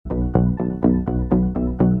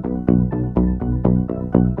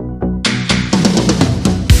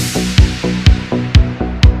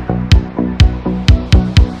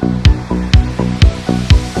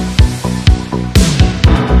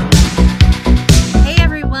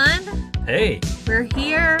Hey. We're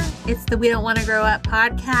here. It's the We Don't Want to Grow Up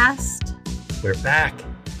podcast. We're back.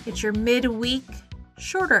 It's your midweek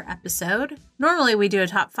shorter episode. Normally we do a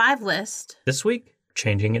top 5 list. This week,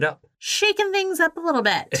 changing it up. Shaking things up a little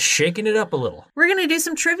bit. Shaking it up a little. We're going to do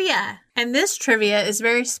some trivia. And this trivia is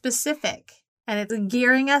very specific. And it's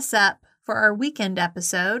gearing us up for our weekend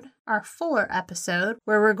episode, our fuller episode,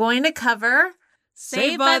 where we're going to cover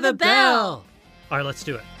Saved by the Bell. All right, let's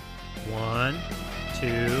do it. 1, 2,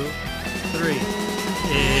 3.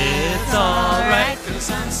 It's all right, 'cause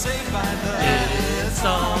I'm saved by the bell. It's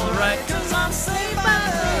all right, 'cause I'm saved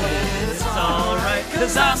by the bell. It's all right,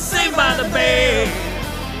 'cause I'm saved by the bell.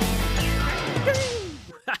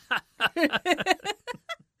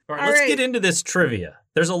 All right, let's get into this trivia.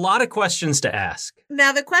 There's a lot of questions to ask.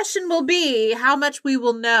 Now, the question will be how much we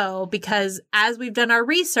will know, because as we've done our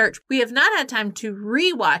research, we have not had time to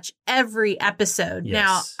rewatch every episode. Yes.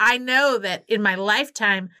 Now, I know that in my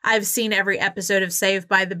lifetime, I've seen every episode of Saved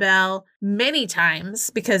by the Bell many times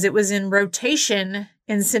because it was in rotation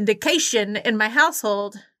and syndication in my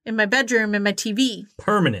household, in my bedroom, in my TV.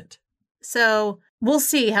 Permanent. So we'll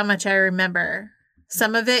see how much I remember.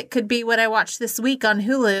 Some of it could be what I watched this week on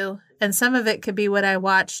Hulu, and some of it could be what I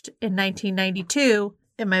watched in 1992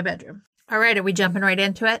 in my bedroom. All right, are we jumping right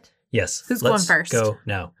into it? Yes. Who's let's going first? Go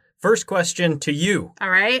now. First question to you. All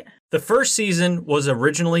right. The first season was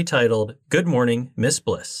originally titled Good Morning, Miss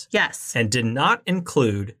Bliss. Yes. And did not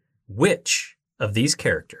include which of these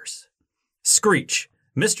characters? Screech,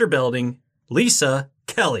 Mr. Belding, Lisa,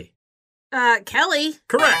 Kelly. Kelly.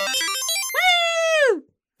 Correct. Woo!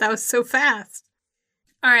 That was so fast.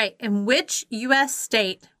 All right. In which U.S.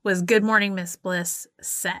 state was Good Morning, Miss Bliss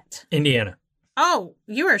set? Indiana. Oh,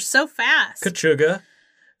 you are so fast. Kachuga.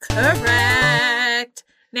 Correct.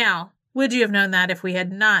 Now, would you have known that if we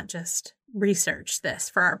had not just researched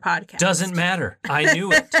this for our podcast? Doesn't matter. I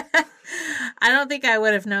knew it. I don't think I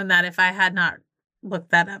would have known that if I had not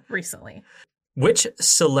looked that up recently. Which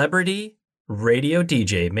celebrity radio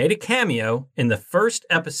DJ made a cameo in the first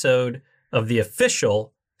episode of the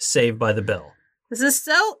official Saved by the Bell? This is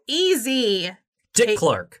so easy. Dick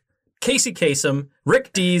Clark, Casey Kasem,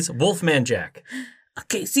 Rick Dees, Wolfman Jack.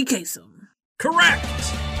 Casey Kasem. Correct.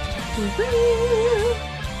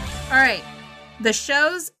 All right. The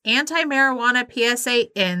show's anti-marijuana PSA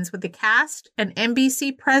ends with the cast and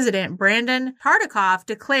NBC president Brandon Tartikoff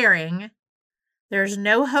declaring, "There's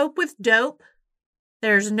no hope with dope.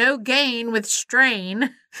 There's no gain with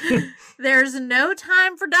strain. There's no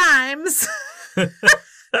time for dimes.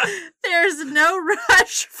 There's no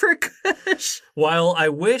rush for Kush." While I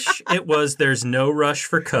wish it was There's no rush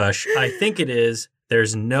for Kush, I think it is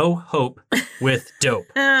There's no hope with dope.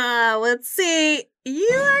 Let's see. You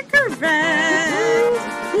are correct.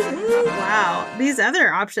 Wow. These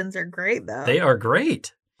other options are great, though. They are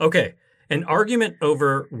great. Okay. An argument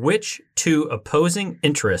over which two opposing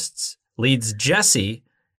interests leads Jesse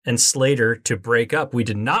and Slater to break up. We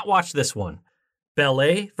did not watch this one.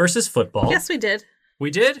 Ballet versus football. Yes, we did. We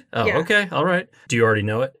did? Oh, Yeah. Okay. All right. Do you already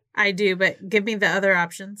know it? I do, but give me the other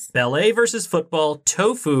options. Ballet versus football,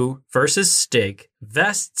 tofu versus steak,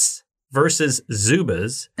 vests versus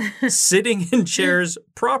Zubas, sitting in chairs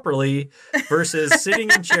properly versus sitting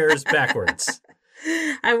in chairs backwards.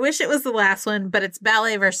 I wish it was the last one, but it's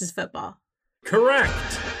ballet versus football. Correct.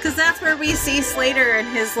 Because that's where we see Slater and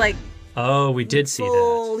his, Oh, we did see that.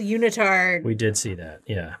 full unitard. We did see that.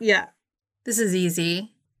 Yeah. Yeah. This is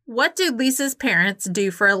easy. What do Lisa's parents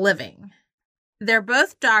do for a living? They're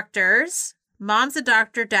both doctors. Mom's a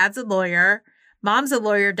doctor, dad's a lawyer. Mom's a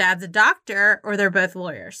lawyer, dad's a doctor, or they're both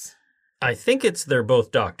lawyers. I think they're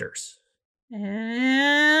both doctors.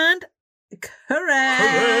 And correct.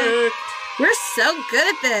 Correct. We're so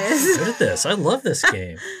good at this. Good at this. I love this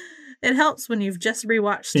game. It helps when you've just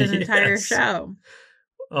rewatched an entire Yes. show.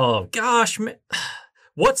 Oh, gosh. Man.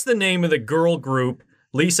 What's the name of the girl group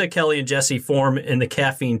Lisa, Kelly, and Jesse form in the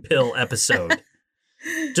Caffeine Pill episode?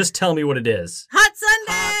 Just tell me what it is. Hot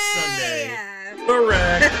Sunday! Hot Sunday.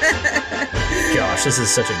 Correct. Gosh, this is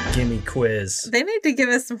such a gimme quiz. They need to give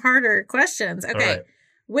us some harder questions. Okay. All right.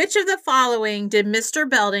 Which of the following did Mr.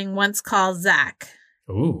 Belding once call Zach?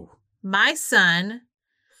 Ooh. My son,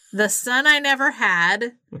 the son I never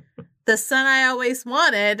had, the son I always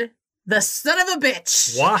wanted, the son of a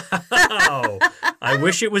bitch. Wow. I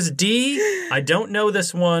wish it was D. I don't know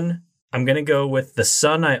this one. I'm going to go with the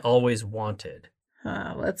son I always wanted.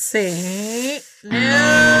 Let's see.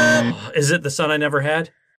 No. Is it the son I never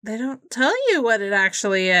had? They don't tell you what it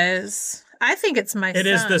actually is. I think it's my son. It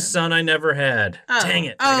is the son I never had. Oh. Dang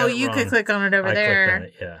it. I Oh, got it you wrong. could click on it over I there. clicked on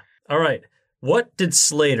it, yeah. All right. What did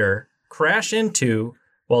Slater crash into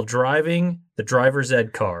while driving the driver's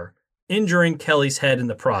ed car injuring Kelly's head in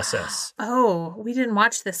the process. Oh, we didn't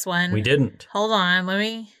watch this one. We didn't. Hold on, let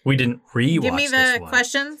me... We didn't rewatch Give me this the one.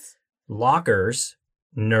 questions. Lockers,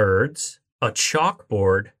 nerds, a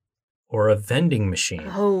chalkboard, or a vending machine?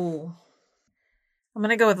 Oh. I'm going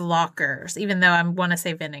to go with lockers, even though I want to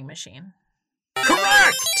say vending machine.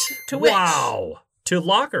 Correct! To which? Wow. To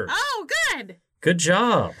lockers. Oh, good. Good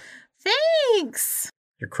job. Thanks.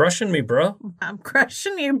 You're crushing me, bro. I'm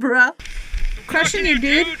crushing you, bro. Crushing you,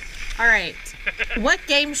 dude. All right. What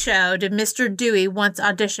game show did Mr. Dewey once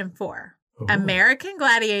audition for? Ooh. American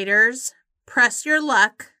Gladiators, Press Your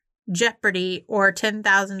Luck, Jeopardy, or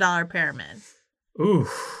 $10,000 Pyramid? Ooh,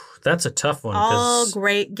 that's a tough one. All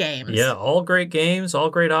great games. Yeah, all great games, all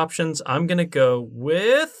great options. I'm going to go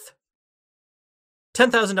with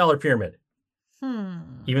 $10,000 Pyramid.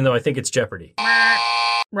 Even though I think it's Jeopardy.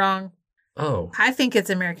 Wrong. Oh. I think it's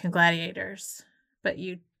American Gladiators, but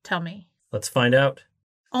you tell me. Let's find out.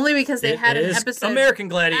 Only because they had an episode. American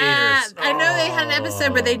Gladiators. I know they had an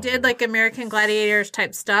episode where they did like American Gladiators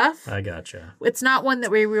type stuff. I gotcha. It's not one that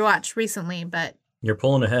we rewatched recently, but... You're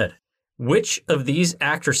pulling ahead. Which of these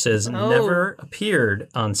actresses never appeared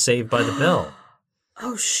on Saved by the Bell?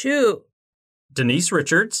 Oh, shoot. Denise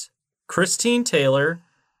Richards, Christine Taylor,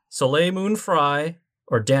 Soleil Moon Frye,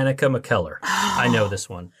 or Danica McKellar? I know this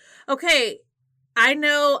one. Okay. I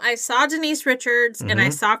know I saw Denise Richards and I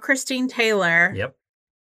saw Christine Taylor. Yep.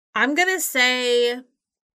 I'm going to say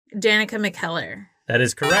Danica McKellar. That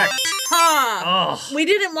is correct. Oh. We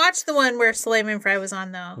didn't watch the one where Soleil Moon Frye was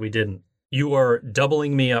on, though. We didn't. You are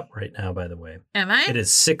doubling me up right now, by the way. Am I? It is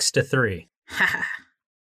 6-3.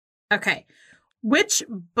 Okay. Which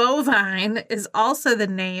bovine is also the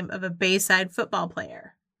name of a Bayside football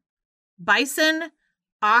player? Bison,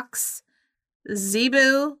 ox,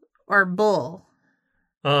 zebu, or bull?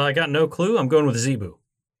 I got no clue. I'm going with Zebu.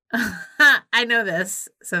 I know this,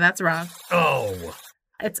 so that's wrong. Oh.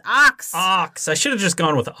 It's ox. Ox. I should have just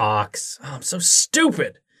gone with ox. Oh, I'm so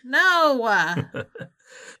stupid. No.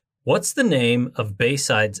 What's the name of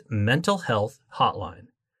Bayside's mental health hotline?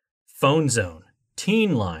 Phone Zone,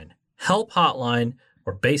 Teen Line, Help Hotline,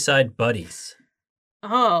 or Bayside Buddies?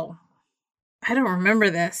 Oh, I don't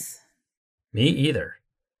remember this. Me either.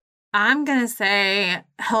 I'm going to say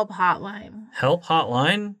Help Hotline. Help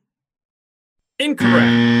Hotline?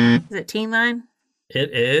 Incorrect. Is it Teen Line?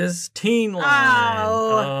 It is Teen Line.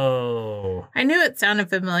 Oh. I knew it sounded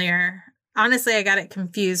familiar. Honestly, I got it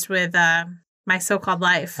confused with My So-Called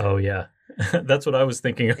Life. Oh, yeah. That's what I was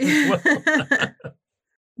thinking of as well.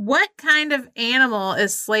 What kind of animal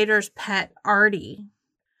is Slater's pet, Artie?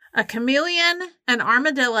 A chameleon, an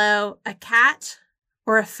armadillo, a cat,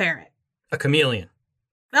 or a ferret? A chameleon.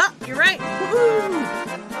 Oh, you're right. Woo-hoo!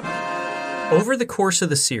 Over the course of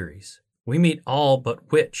the series, we meet all but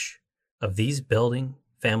which of these Belding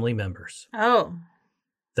family members? Oh.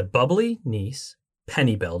 The bubbly niece,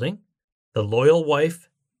 Penny Belding, the loyal wife,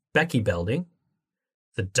 Becky Belding,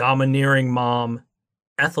 the domineering mom,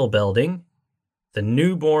 Ethel Belding, the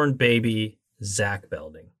newborn baby, Zach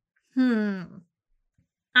Belding. I'm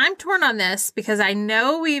torn on this because I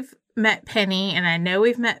know we've met Penny and I know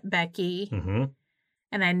we've met Becky. Mm-hmm.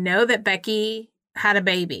 And I know that Becky had a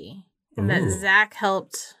baby and that Zach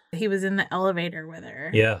helped. He was in the elevator with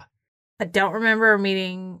her. Yeah. I don't remember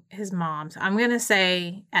meeting his mom. So I'm going to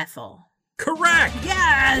say Ethel. Correct.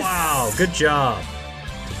 Yes. Wow. Good job.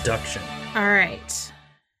 Deduction. All right.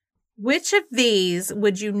 Which of these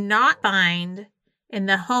would you not find in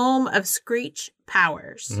the home of Screech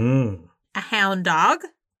Powers? A hound dog,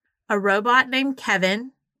 a robot named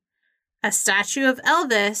Kevin, a statue of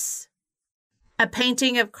Elvis, a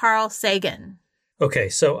painting of Carl Sagan. Okay,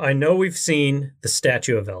 so I know we've seen the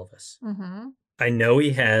statue of Elvis. Mm-hmm. I know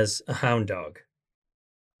he has a hound dog.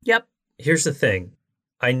 Yep. Here's the thing.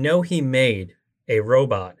 I know he made a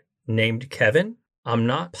robot named Kevin. I'm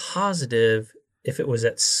not positive if it was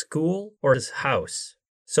at school or his house.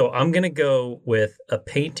 So I'm going to go with a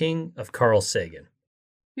painting of Carl Sagan.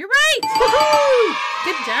 You're right. Woohoo!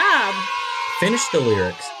 Good job. Finish the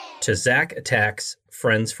lyrics to Zack Attack's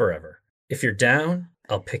Friends Forever. If you're down,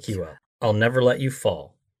 I'll pick you up. I'll never let you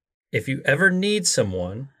fall. If you ever need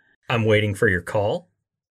someone, I'm waiting for your call.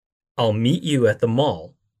 I'll meet you at the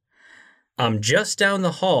mall. I'm just down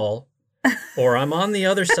the hall, or I'm on the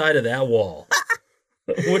other side of that wall.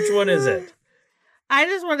 Which one is it? I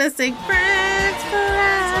just want to sing Friends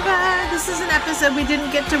Forever. This is an episode we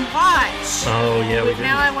didn't get to watch. Oh, yeah, we did.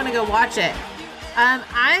 Now I want to go watch it.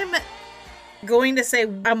 I'm going to say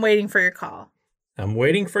I'm waiting for your call. I'm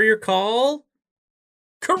waiting for your call.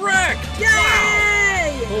 Correct! Yay!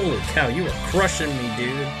 Wow! Holy cow, you are crushing me,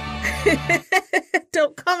 dude.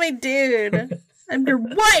 Don't call me dude. I'm your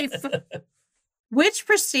wife. Which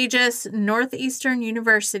prestigious Northeastern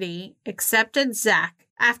university accepted Zach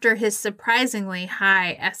after his surprisingly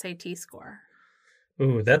high SAT score?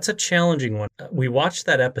 Ooh, that's a challenging one. We watched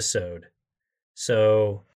that episode.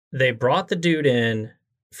 So they brought the dude in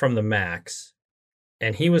from the Max,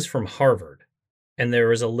 and he was from Harvard. And there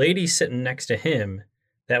was a lady sitting next to him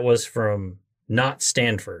that was from not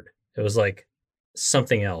Stanford. It was like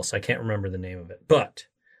something else. I can't remember the name of it. But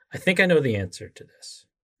I think I know the answer to this.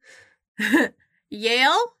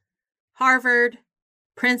 Yale, Harvard,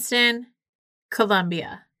 Princeton,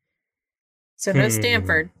 Columbia. So no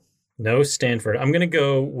Stanford. No Stanford. I'm going to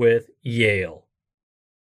go with Yale.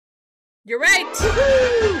 You're right.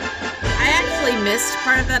 I actually missed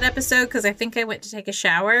part of that episode because I think I went to take a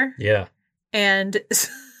shower. Yeah. And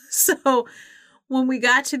so when we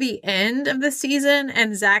got to the end of the season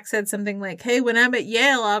and Zach said something like, hey, when I'm at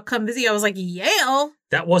Yale, I'll come visit you. I was like, Yale?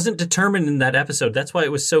 That wasn't determined in that episode. That's why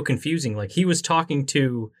it was so confusing. Like, he was talking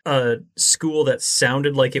to a school that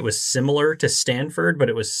sounded like it was similar to Stanford, but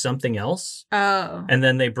it was something else. Oh. And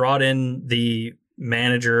then they brought in the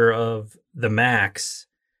manager of the Max,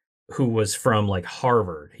 who was from, like,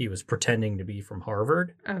 Harvard. He was pretending to be from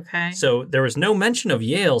Harvard. Okay. So there was no mention of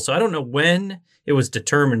Yale, so I don't know when it was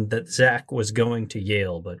determined that Zach was going to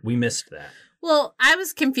Yale, but we missed that. Well, I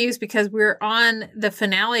was confused because we're on the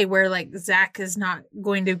finale where, like, Zach is not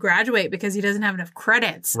going to graduate because he doesn't have enough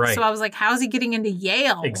credits. Right. So I was like, how is he getting into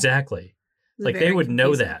Yale? Exactly. Like, Very they would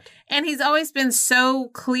know confusing. that. And he's always been so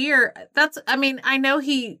clear. I know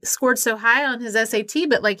he scored so high on his SAT,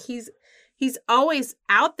 but, like, he's always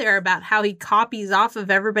out there about how he copies off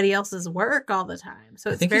of everybody else's work all the time.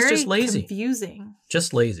 So I it's think he's very just lazy. confusing.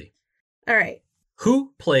 Just lazy. All right.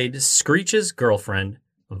 Who played Screech's girlfriend,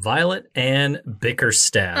 Violet Ann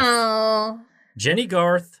Bickerstaff? Oh. Jenny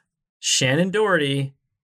Garth, Shannon Doherty,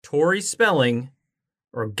 Tori Spelling,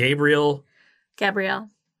 or Gabrielle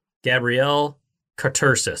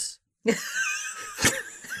Katursis?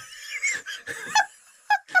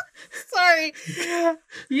 Sorry.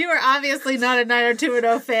 You are obviously not a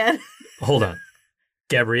 90210 fan. Hold on.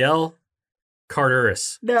 Gabrielle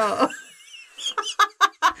Carteris. No.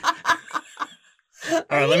 All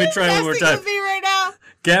right, let me try one more time. With me right now?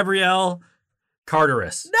 Gabrielle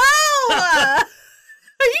Carteris. No! Are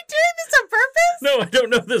you doing this on purpose? No, I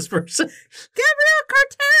don't know this person. Gabrielle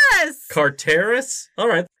Carteris. Carteris? All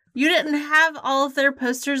right. You didn't have all of their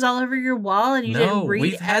posters all over your wall and you didn't read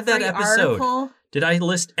we've had that every episode. article? Did I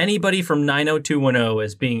list anybody from 90210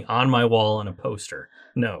 as being on my wall on a poster?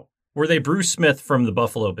 No. Were they Bruce Smith from the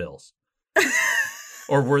Buffalo Bills?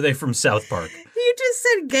 Or were they from South Park? You just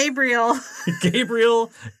said Gabriel.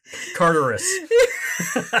 Gabriel Carteris.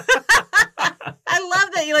 I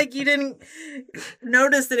love that you didn't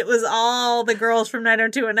notice that it was all the girls from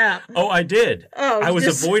 90210. Oh, I did. Oh, I was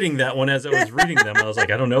avoiding that one as I was reading them. I was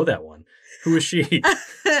like, I don't know that one. Who is she?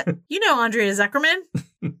 You know Andrea Zuckerman.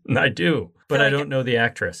 I do, but I don't know the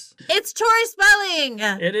actress. It's Tori Spelling.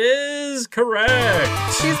 It is correct.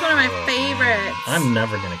 She's one of my favorites. I'm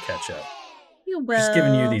never going to catch up. You will. Just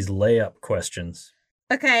giving you these layup questions.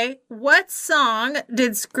 Okay, what song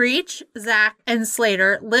did Screech, Zach, and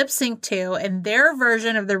Slater lip sync to in their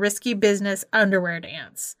version of the Risky Business underwear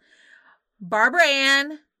dance? Barbara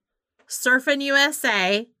Ann, Surfin'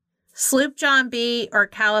 USA, Sloop John B, or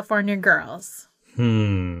California Girls?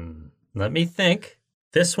 Let me think.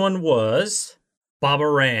 This one was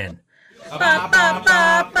Barbara Ann. Barbara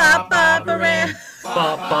Ann.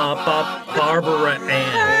 Barbara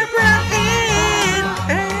Ann.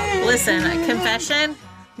 Listen, confession,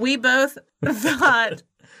 we both thought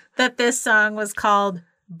that this song was called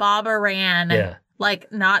Barbara Ann. Yeah. Like,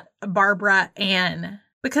 not Barbara Ann.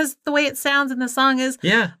 Because the way it sounds in the song is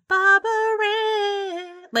Barbara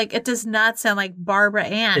Ann. Like, it does not sound like Barbara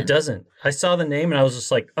Ann. It doesn't. I saw the name and I was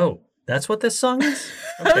just like, oh, that's what this song is?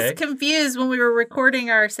 Okay. I was confused when we were recording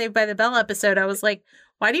our Saved by the Bell episode. I was like,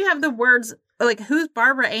 why do you have the words, like, who's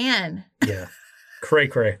Barbara Ann? Yeah. Cray.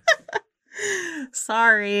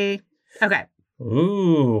 Sorry. Okay.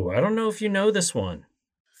 Ooh, I don't know if you know this one.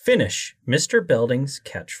 Finish Mr. Belding's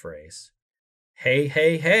catchphrase. Hey,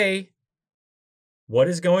 hey, hey. What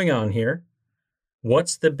is going on here?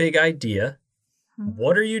 What's the big idea?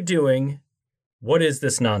 What are you doing? What is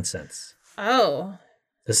this nonsense? Oh.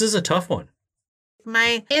 This is a tough one.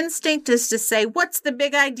 My instinct is to say, what's the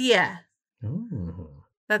big idea? Ooh.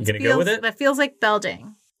 That You gonna go with it? That feels like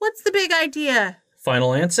Belding. What's the big idea?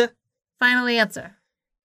 Final answer? Final answer.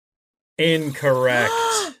 Incorrect.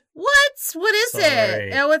 What is Sorry.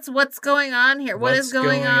 it? Oh, it's what's going on here. What is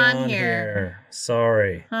going on here?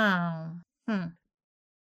 Sorry. Oh.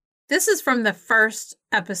 This is from the first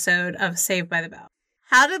episode of Saved by the Bell.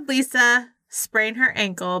 How did Lisa sprain her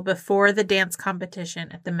ankle before the dance competition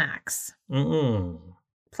at the Max?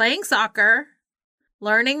 Playing soccer,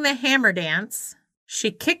 learning the hammer dance,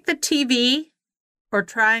 she kicked the TV, or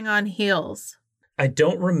trying on heels? I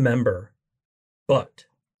don't remember, but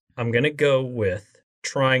I'm going to go with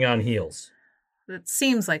trying on heels. It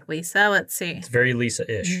seems like Lisa. Let's see. It's very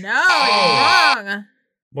Lisa-ish. No, you're wrong.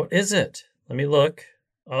 What is it? Let me look.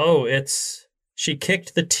 Oh, it's she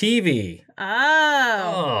kicked the TV.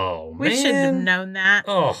 Oh, man. We should have known that.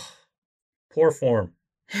 Oh, poor form.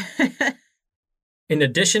 In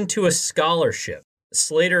addition to a scholarship,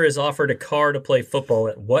 Slater is offered a car to play football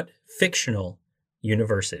at what fictional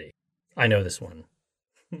university? I know this one.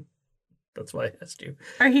 That's why I asked you.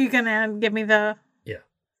 Are you going to give me the... Yeah.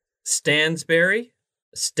 Stansbury,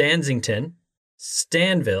 Stansington,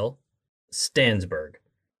 Stanville, Stansburg.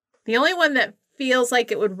 The only one that feels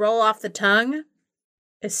like it would roll off the tongue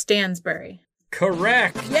is Stansbury.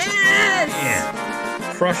 Correct. Yes!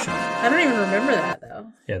 Yeah. Crushing. I don't even remember that, though.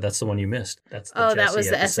 Yeah, that's the one you missed. That's the that was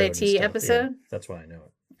the episode SAT episode? Yeah, that's why I know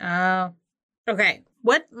it. Oh. Okay.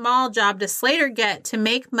 What mall job does Slater get to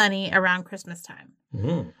make money around Christmas time?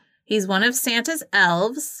 He's one of Santa's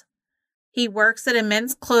elves. He works at a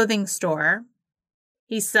men's clothing store.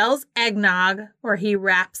 He sells eggnog, or he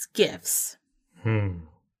wraps gifts.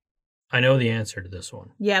 I know the answer to this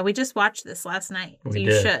one. Yeah, we just watched this last night. So We you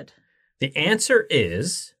did. should. The answer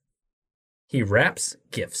is he wraps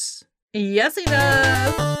gifts. Yes, he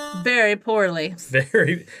does. Very poorly.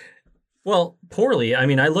 Very well, poorly. I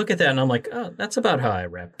mean, I look at that and I'm like, oh, that's about how I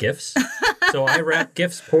wrap gifts. So I wrap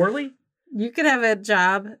gifts poorly? You could have a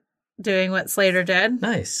job doing what Slater did.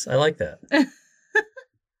 Nice. I like that.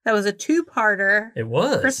 That was a two-parter It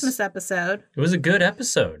was. Christmas episode. It was a good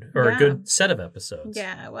episode, or Yeah. a good set of episodes.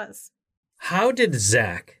 Yeah, it was. How did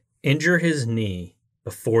Zach injure his knee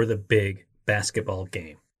before the big basketball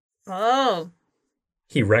game? Oh.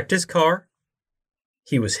 He wrecked his car.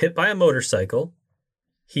 He was hit by a motorcycle.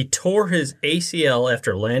 He tore his ACL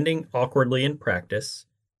after landing awkwardly in practice.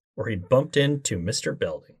 Or he bumped into Mr.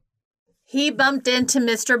 Belding. He bumped into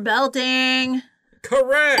Mr. Belding.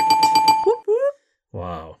 Correct! Whoop, whoop.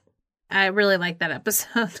 Wow. I really like that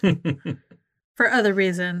episode for other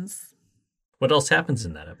reasons. What else happens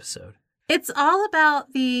in that episode? It's all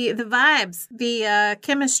about the vibes, the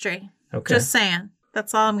chemistry. Okay. Just saying.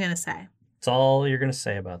 That's all I'm going to say. That's all you're going to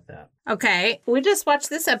say about that. Okay. We just watched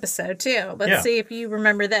this episode, too. Let's see if you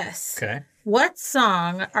remember this. Okay. What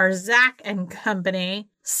song are Zach and company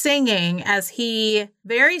singing as he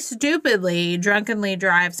very stupidly, drunkenly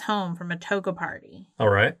drives home from a toga party? All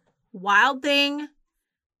right. Wild Thing,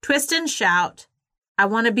 Twist and Shout, I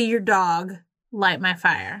Want to Be Your Dog, Light My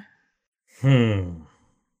Fire.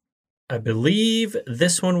 I believe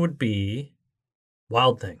this one would be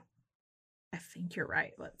Wild Thing. I think you're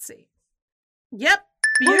right. Let's see. Yep,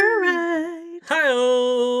 you're right.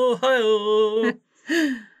 Hi-oh, hi-oh.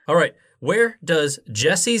 All right. Where does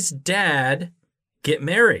Jesse's dad get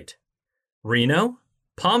married? Reno,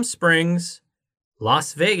 Palm Springs,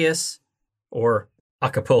 Las Vegas, or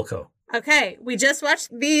Acapulco? Okay, we just watched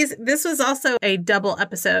these. This was also a double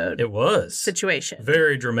episode It was. situation.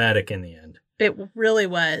 Very dramatic in the end. It really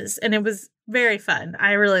was. And it was very fun.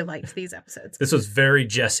 I really liked these episodes. This was very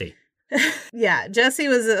Jesse. Yeah, Jesse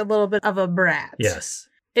was a little bit of a brat. Yes.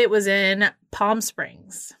 It was in Palm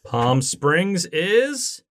Springs. Palm Springs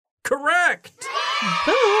is correct.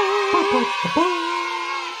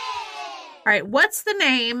 All right, what's the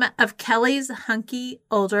name of Kelly's hunky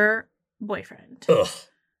older boyfriend? Ugh.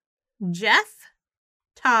 Jeff,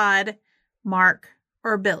 Todd, Mark,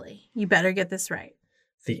 or Billy? You better get this right.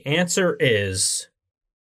 The answer is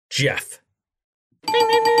Jeff. Ding,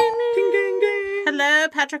 ding, ding, ding. Ding, ding, ding. Hello,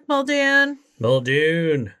 Patrick Muldoon.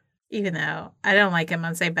 Muldoon. Even though I don't like him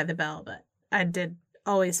on Saved by the Bell, but I did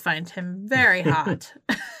always find him very hot.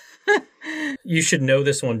 You should know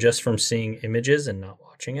this one just from seeing images and not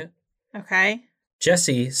watching it. Okay.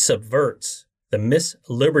 Jesse subverts the Miss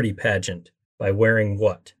Liberty pageant by wearing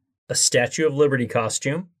what? A Statue of Liberty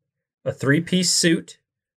costume, a three-piece suit,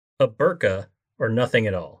 a burqa, or nothing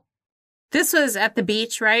at all? This was at the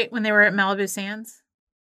beach, right? When they were at Malibu Sands?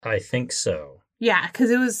 I think so. Yeah, because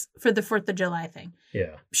it was for the 4th of July thing.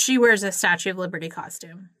 Yeah. She wears a Statue of Liberty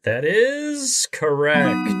costume. That is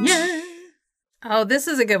correct. Yeah. Oh, this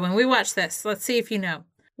is a good one. We watched this. Let's see if you know.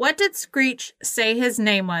 What did Screech say his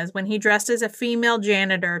name was when he dressed as a female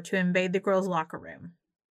janitor to invade the girls' locker room?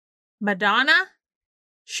 Madonna,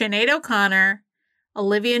 Sinead O'Connor,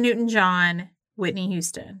 Olivia Newton-John, Whitney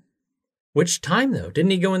Houston. Which time, though?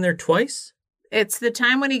 Didn't he go in there twice? It's the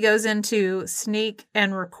time when he goes in to sneak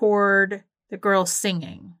and record the girl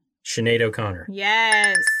singing. Sinead O'Connor.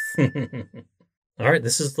 Yes. All right,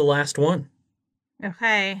 this is the last one.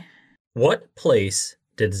 Okay. What place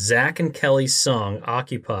did Zach and Kelly's song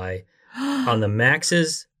occupy on the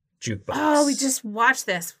Max's jukebox? Oh, we just watched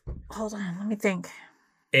this. Hold on, let me think.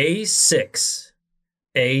 A6,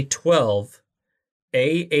 A12,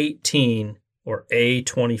 A18, or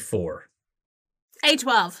A24?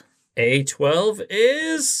 A12. A12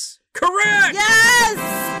 is correct!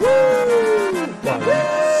 Yes! Woo!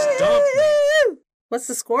 Wow, stop me. What's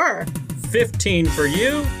the score? 15 for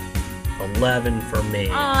you, 11 for me.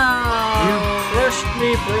 Oh. You crushed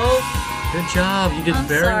me, bro. Good job. You did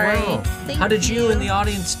very well. Thank How did you you. and the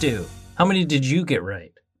audience do? How many did you get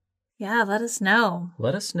right? Yeah, let us know.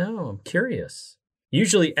 Let us know. I'm curious.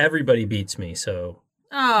 Usually everybody beats me, so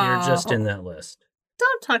Oh. you're just in that list.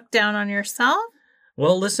 Don't talk down on yourself.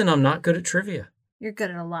 Well, listen, I'm not good at trivia. You're good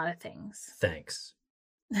at a lot of things. Thanks.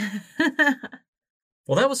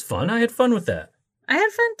 Well, that was fun. I had fun with that. I had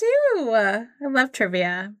fun too. I love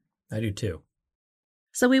trivia. I do too.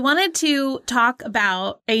 So we wanted to talk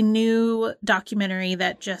about a new documentary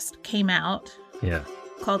that just came out Yeah.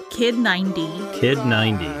 called Kid 90. Kid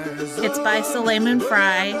 90. It's by Suleiman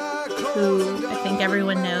Fry, who I think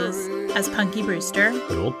everyone knows as Punky Brewster.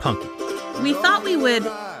 Good old Punky. We thought we would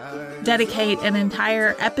dedicate an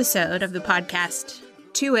entire episode of the podcast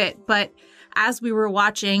to it, but as we were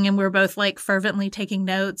watching and we were both like fervently taking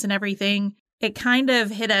notes and everything, it kind of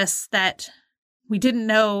hit us that we didn't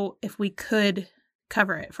know if we could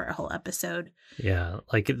cover it for a whole episode. Yeah,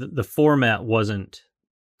 like the format wasn't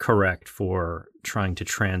correct for trying to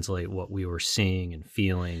translate what we were seeing and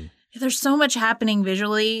feeling. There's so much happening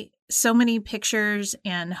visually, so many pictures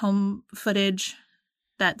and home footage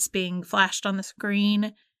that's being flashed on the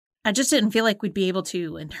screen. I just didn't feel like we'd be able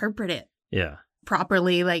to interpret it Yeah.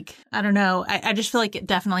 properly. Like, I don't know. I just feel like it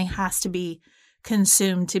definitely has to be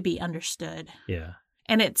consumed to be understood. Yeah.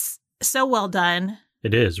 And it's so well done.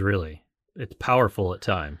 It is, really. It's powerful at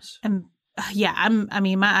times. And I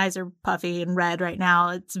mean, my eyes are puffy and red right now.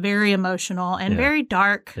 It's very emotional and very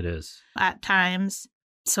dark It is. at times.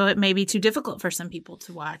 So it may be too difficult for some people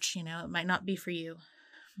to watch. You know, it might not be for you.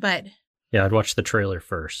 But Yeah, I'd watch the trailer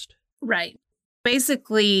first. right.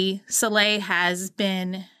 Basically, Soleil has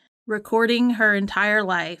been recording her entire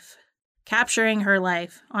life, capturing her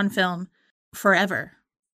life on film forever.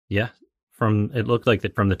 Yeah. It looked like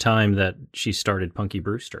that from the time that she started Punky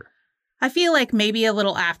Brewster. I feel like maybe a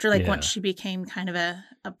little after, like Yeah. once she became kind of a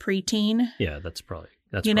preteen. Yeah, that's probably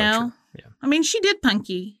You know? true. Yeah. I mean, she did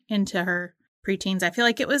Punky into her preteens. I feel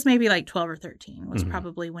like it was maybe like 12 or 13 was Mhm.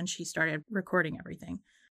 probably when she started recording everything.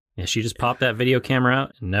 Yeah, she just popped that video camera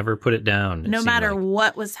out and never put it down. No matter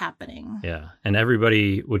what was happening. Yeah, and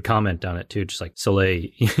everybody would comment on it too, just like Soleil,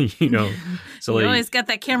 Soleil. You always got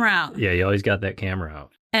that camera out. Yeah, you always got that camera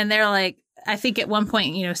out. And they're like, I think at one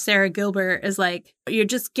point, Sarah Gilbert is like, you're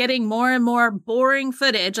just getting more and more boring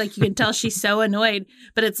footage. Like you can tell she's so annoyed,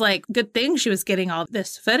 but it's like, good thing she was getting all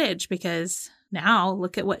this footage because now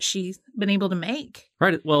look at what she's been able to make.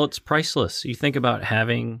 Right. Well, it's priceless. You think about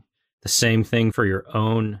having the same thing for your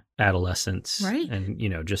own adolescence, Right. And,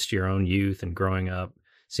 just your own youth and growing up,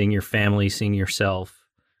 seeing your family, seeing yourself,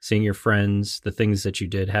 seeing your friends, the things that you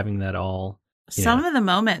did, having that all. Some of the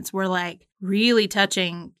moments were like really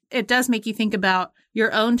touching. It does make you think about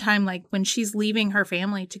your own time, like when she's leaving her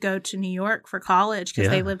family to go to New York for college because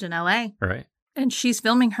they lived in LA. Right. And she's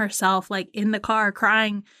filming herself like in the car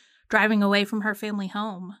crying, driving away from her family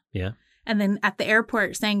home. Yeah. And then at the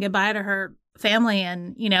airport saying goodbye to her family.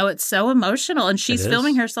 And, it's so emotional. And she's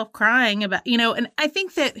filming herself crying about, and I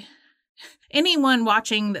think that anyone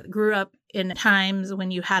watching that grew up in times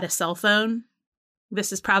when you had a cell phone,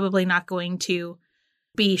 this is probably not going to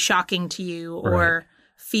be shocking to you or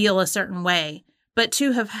feel a certain way. But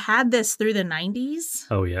to have had this through the 90s,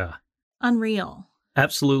 Oh, yeah. unreal.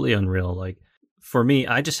 Absolutely unreal. Like for me,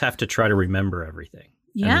 I just have to try to remember everything.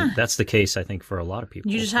 Yeah. And that's the case, I think, for a lot of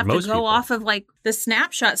people. You just for have to most go people. off of like the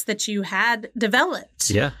snapshots that you had developed.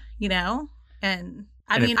 Yeah. And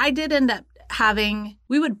I mean, I did end up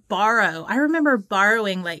we would borrow. I remember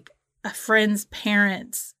borrowing like a friend's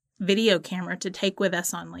parents' video camera to take with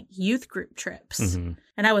us on like youth group trips. Mhm.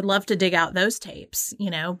 And I would love to dig out those tapes,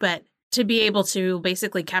 but to be able to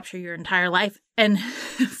basically capture your entire life. And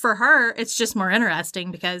for her, it's just more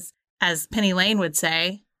interesting because, as Penny Lane would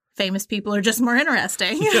say, famous people are just more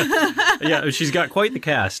interesting. Yeah, she's got quite the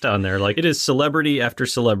cast on there. Like it is celebrity after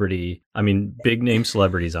celebrity. I mean, big name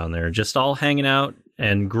celebrities on there, just all hanging out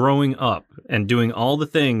and growing up and doing all the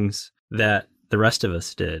things that the rest of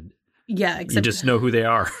us did. Yeah, You except just know who they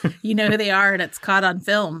are. you know who they are, and it's caught on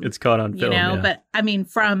film. It's caught on film, yeah. But I mean,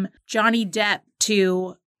 from Johnny Depp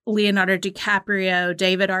to Leonardo DiCaprio,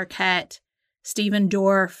 David Arquette, Stephen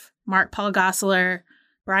Dorff, Mark Paul Gosselaar,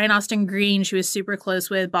 Brian Austin Green, she was super close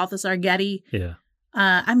with, Balthazar Getty. Yeah.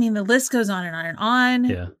 I mean, the list goes on and on and on.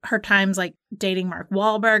 Yeah. Her times like dating Mark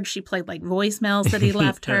Wahlberg, she played like voicemails that he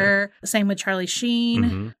left her. Same with Charlie Sheen.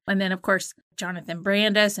 Mm-hmm. And then, of course, Jonathan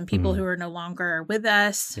Brandis and people Mhm. who are no longer with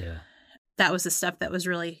us. Yeah. That was the stuff that was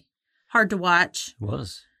really hard to watch. It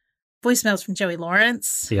was. Voicemails from Joey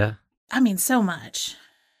Lawrence. Yeah. I mean, so much.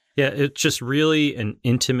 Yeah, it's just really an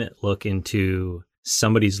intimate look into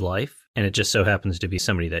somebody's life. And it just so happens to be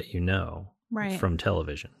somebody that you know Right. from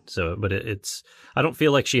television. So, but it's, I don't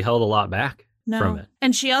feel like she held a lot back from it.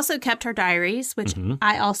 And she also kept her diaries, which Mhm.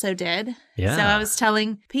 I also did. Yeah. So I was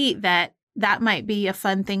telling Pete that might be a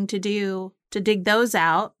fun thing to do, to dig those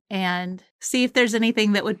out and see if there's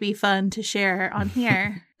anything that would be fun to share on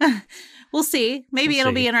here. We'll see. Maybe We'll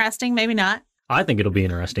it'll see. be interesting. Maybe not. I think it'll be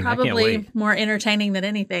interesting. I can't Probably wait. more entertaining than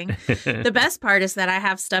anything. The best part is that I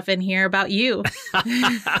have stuff in here about you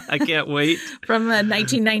I can't wait. from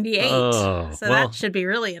 1998. Oh, So well, that should be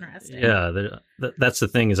really interesting. Yeah, that's the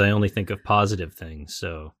thing is I only think of positive things.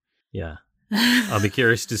 So, yeah. I'll be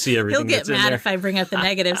curious to see everything He'll get that's in mad there. if I bring up the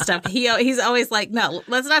negative stuff. He's always like, no,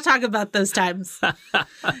 let's not talk about those times.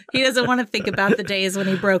 He doesn't want to think about the days when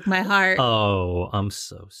he broke my heart. Oh, I'm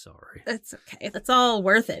so sorry. It's okay. It's all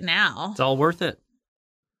worth it now. It's all worth it.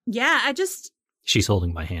 Yeah, She's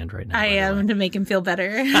holding my hand right now. I by the way. am to make him feel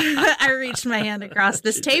better. I reached my hand across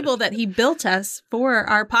this table that he built us for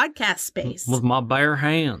our podcast space. With my bare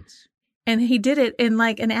hands. And he did it in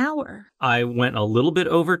like an hour. I went a little bit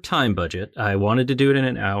over time budget. I wanted to do it in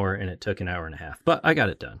an hour, and it took an hour and a half, but I got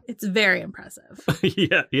it done. It's very impressive.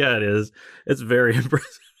 yeah, it is. It's very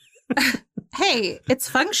impressive. Hey, it's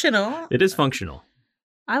functional. It is functional.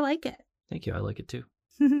 I like it. Thank you. I like it too.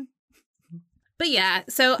 But yeah,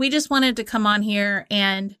 so we just wanted to come on here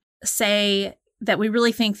and say that we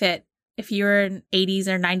really think that if you're an 80s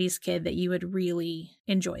or 90s kid, that you would really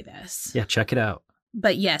enjoy this. Yeah, check it out.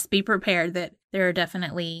 But yes, be prepared that there's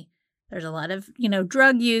a lot of,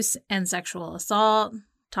 drug use and sexual assault,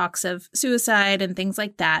 talks of suicide and things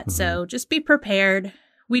like that. Mhm. So just be prepared.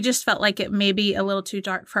 We just felt like it may be a little too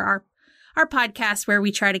dark for our podcast where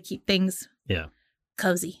we try to keep things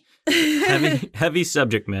cozy. heavy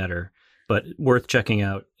subject matter, but worth checking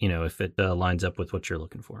out, if it lines up with what you're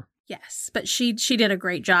looking for. Yes, but she did a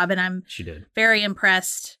great job, and She did. very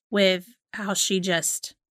impressed with how she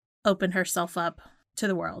just opened herself up to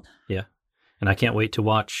the world. Yeah. And I can't wait to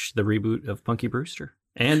watch the reboot of Punky Brewster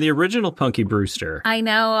and the original Punky Brewster. I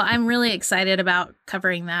know. I'm really excited about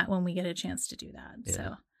covering that when we get a chance to do that. Yeah.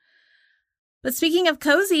 So, but speaking of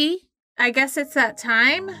cozy, I guess it's that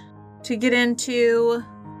time to get into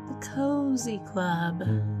the Cozy Club.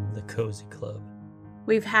 The Cozy Club.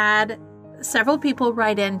 We've had several people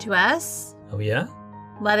write in to us, Oh, yeah?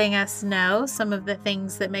 letting us know some of the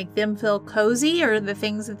things that make them feel cozy or the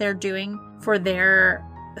things that they're doing for their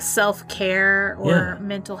self-care or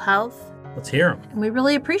mental health. Let's hear them. And we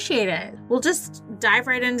really appreciate it. We'll just dive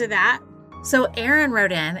right into that. So Erin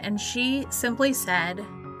wrote in and she simply said,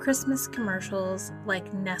 Christmas commercials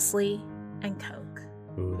like Nestle and Coke.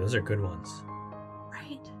 Ooh, those are good ones.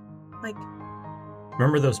 Right? Like,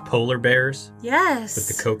 Remember those polar bears yes. with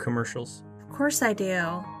the Coke commercials? Of course I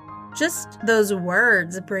do. Just those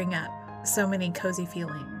words bring up so many cozy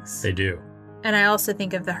feelings. They do. And I also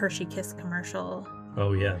think of the Hershey Kiss commercial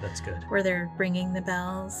Oh, yeah, that's good. where they're ringing the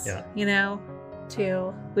bells, Yeah.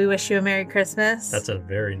 to We Wish You a Merry Christmas. That's a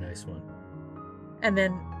very nice one. And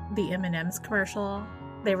then the M&M's commercial,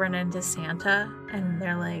 they run into Santa and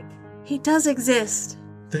they're like, he does exist.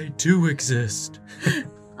 They do exist.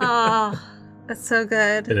 Oh, that's so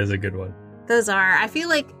good. It is a good one. Those are. I feel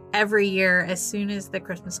like every year, as soon as the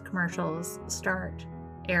Christmas commercials start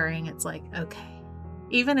airing, it's like, okay.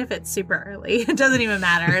 Even if it's super early, it doesn't even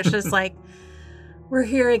matter. It's just like, we're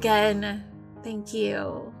here again. Thank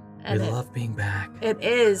you. We love being back. It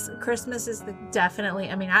is. Christmas is definitely,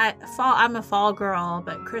 I'm a fall girl,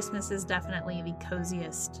 but Christmas is definitely the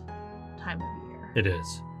coziest time of year. It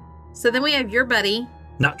is. So then we have your buddy.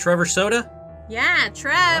 Not Trevor Soda? Yeah,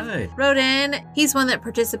 Trev Right. wrote in. He's one that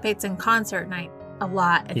participates in concert night a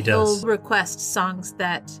lot. And He does. He'll request songs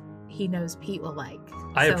that he knows Pete will like.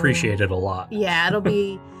 I So, appreciate it a lot. Yeah, it'll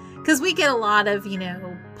be, because we get a lot of,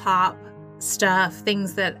 pop stuff,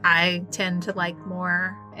 things that I tend to like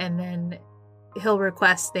more. And then he'll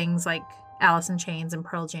request things like Alice in Chains and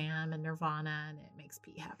Pearl Jam and Nirvana, and it makes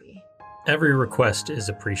Pete happy. Every request is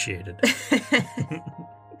appreciated.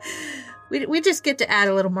 We just get to add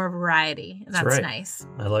a little more variety. And that's right. nice.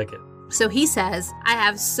 I like it. So he says, I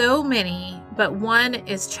have so many, but one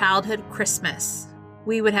is childhood Christmas.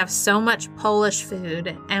 We would have so much Polish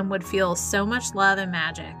food and would feel so much love and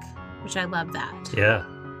magic, which I love that. Yeah.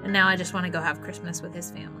 And now I just want to go have Christmas with his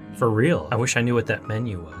family. For real. I wish I knew what that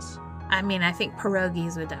menu was. I mean, I think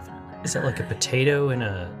pierogies would definitely. Is that like a potato in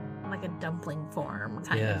a... Like a dumpling form,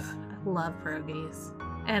 kind of. I love pierogies.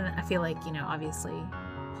 And I feel like, obviously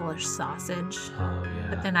Polish sausage. Oh, yeah.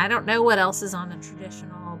 But then I don't know what else is on the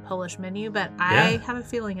traditional Polish menu, but I have a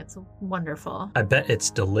feeling it's wonderful. I bet it's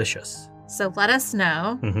delicious. So let us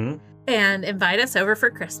know and invite us over for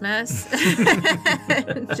Christmas.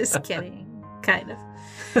 Just kidding. Kind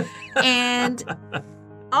of. And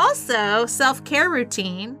also, self-care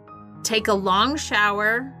routine. Take a long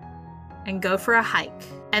shower and go for a hike.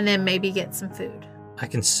 And then maybe get some food. I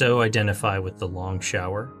can so identify with the long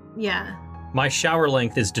shower. Yeah. My shower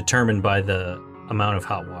length is determined by the amount of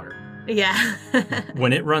hot water. Yeah.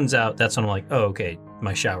 When it runs out, that's when I'm like, oh, okay,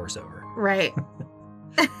 my shower's over. Right.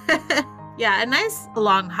 Yeah, a nice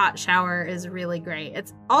long hot shower is really great.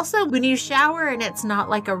 It's also when you shower and it's not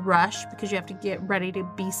like a rush because you have to get ready to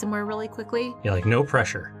be somewhere really quickly. Yeah, like no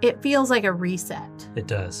pressure. It feels like a reset. It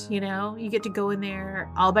does. You get to go in there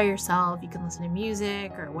all by yourself. You can listen to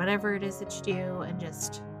music or whatever it is that you do and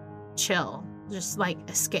just chill, just like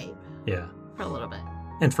escape. Yeah. For a little bit.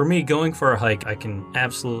 And for me, going for a hike, I can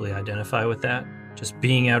absolutely identify with that. Just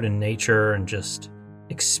being out in nature and just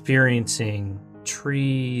experiencing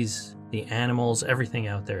trees, the animals, everything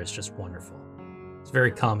out there is just wonderful. It's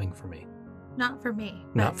very calming for me. Not for me.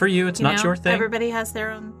 Not for you. It's not your thing. Everybody has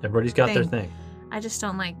their own Everybody's got their thing. I just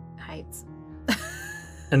don't like heights.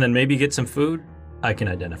 And then maybe get some food. I can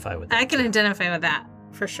identify with that. I can identify with that,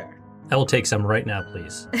 for sure. I will take some right now,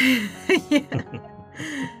 please. Yeah.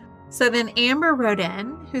 So then Amber wrote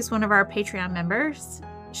in, who's one of our Patreon members.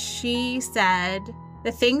 She said,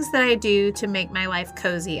 the things that I do to make my life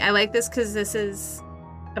cozy. I like this because this is...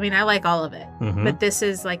 I like all of it, but this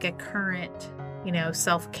is like a current,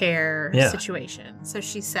 self-care situation. So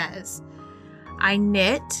she says, I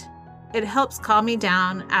knit. It helps calm me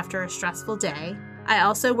down after a stressful day. I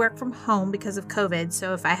also work from home because of COVID.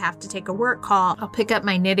 So if I have to take a work call, I'll pick up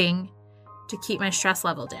my knitting to keep my stress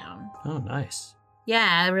level down. Oh, nice.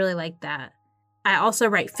 Yeah, I really like that. I also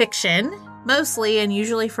write fiction, mostly and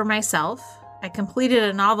usually for myself. I completed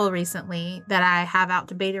a novel recently that I have out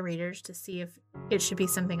to beta readers to see if it should be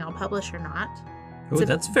something I'll publish or not. Oh,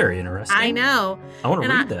 that's very interesting. I know. I want to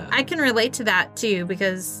read that. I can relate to that too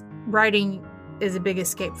because writing is a big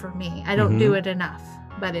escape for me. I don't do it enough,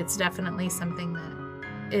 but it's definitely something that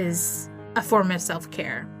is a form of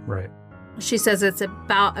self-care. Right. She says it's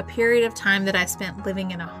about a period of time that I spent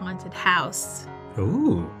living in a haunted house.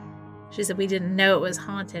 Ooh. She said we didn't know it was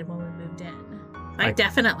haunted when we moved in. I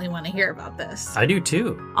definitely want to hear about this. I do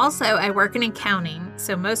too. Also, I work in accounting,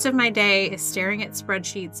 so most of my day is staring at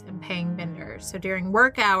spreadsheets and paying vendors. So during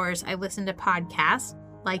work hours, I listen to podcasts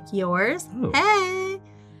like yours. Ooh. Hey!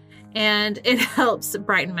 And it helps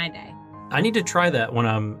brighten my day. I need to try that when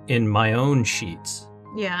I'm in my own sheets.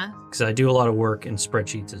 Yeah. Because I do a lot of work in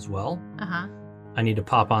spreadsheets as well. Uh-huh. I need to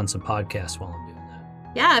pop on some podcasts while I'm doing that.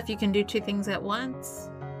 Yeah, if you can do two things at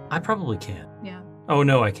once. I probably can't. Yeah. Oh,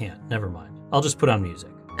 no, I can't. Never mind. I'll just put on music.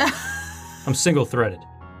 I'm single-threaded.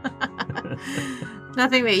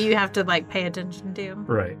 Nothing that you have to pay attention to.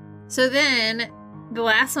 Right. So then the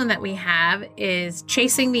last one that we have is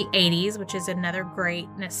Chasing the 80s, which is another great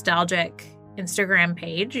nostalgic Instagram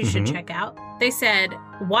page you should check out. They said,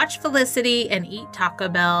 watch Felicity and eat Taco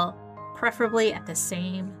Bell, preferably at the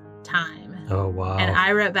same time. Oh, wow. And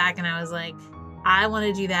I wrote back and I was like, I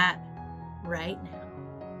want to do that right now.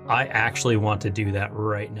 I actually want to do that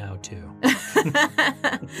right now, too.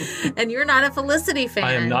 And you're not a Felicity fan.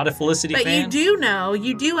 I am not a Felicity fan. But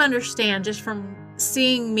you do understand just from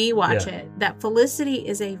seeing me watch it, that Felicity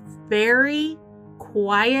is a very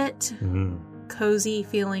quiet, cozy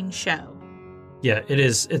feeling show. Yeah, it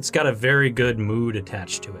is. It's got a very good mood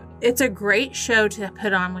attached to it. It's a great show to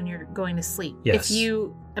put on when you're going to sleep. Yes.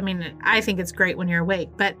 I think it's great when you're awake,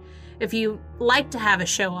 but if you like to have a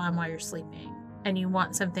show on while you're sleeping, and you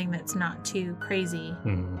want something that's not too crazy,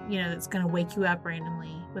 that's going to wake you up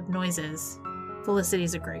randomly with noises,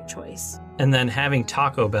 Felicity's a great choice. And then having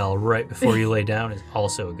Taco Bell right before you lay down is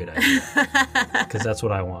also a good idea. Because that's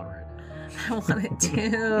what I want right now. I want it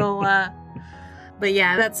too. But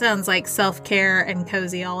yeah, that sounds like self-care and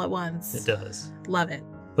cozy all at once. It does. Love it.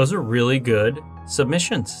 Those are really good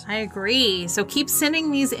submissions. I agree. So keep sending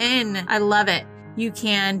these in. I love it. You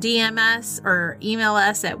can DM us or email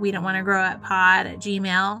us at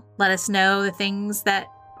wedontwannagrowuppod@gmail.com. Let us know the things that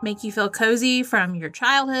make you feel cozy from your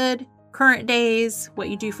childhood, current days, what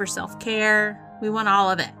you do for self-care. We want all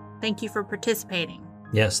of it. Thank you for participating.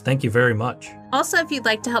 Yes, thank you very much. Also, if you'd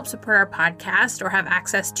like to help support our podcast or have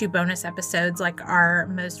access to bonus episodes like our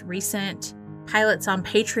most recent Pilots on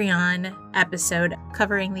Patreon episode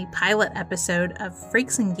covering the pilot episode of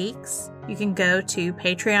Freaks and Geeks, you can go to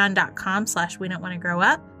patreon.com/We Don't Want to Grow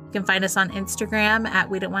Up. You can find us on Instagram at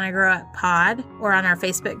We Don't Want to Grow Up Pod or on our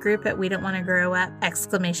Facebook group at We Don't Want to Grow Up ! I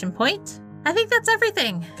think that's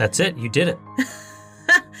everything. That's it. You did it.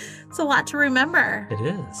 It's a lot to remember. It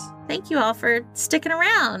is. Thank you all for sticking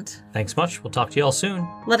around. Thanks much. We'll talk to you all soon.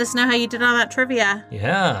 Let us know how you did on that trivia.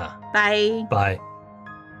 Yeah. Bye. Bye.